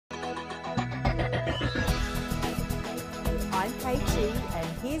KT, and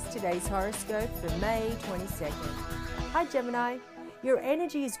here's today's horoscope for May 22nd. Hi Gemini, your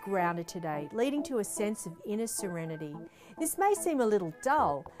energy is grounded today, leading to a sense of inner serenity. This may seem a little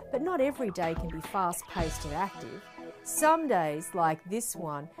dull, but not every day can be fast-paced and active. Some days, like this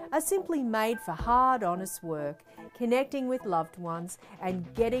one, are simply made for hard, honest work, connecting with loved ones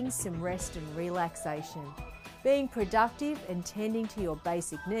and getting some rest and relaxation. Being productive and tending to your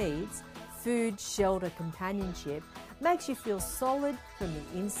basic needs, food, shelter, companionship, makes you feel solid from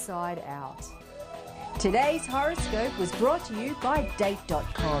the inside out. Today's horoscope was brought to you by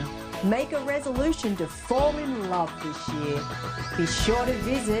Date.com. Make a resolution to fall in love this year. Be sure to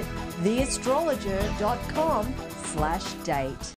visit theastrologer.com/date.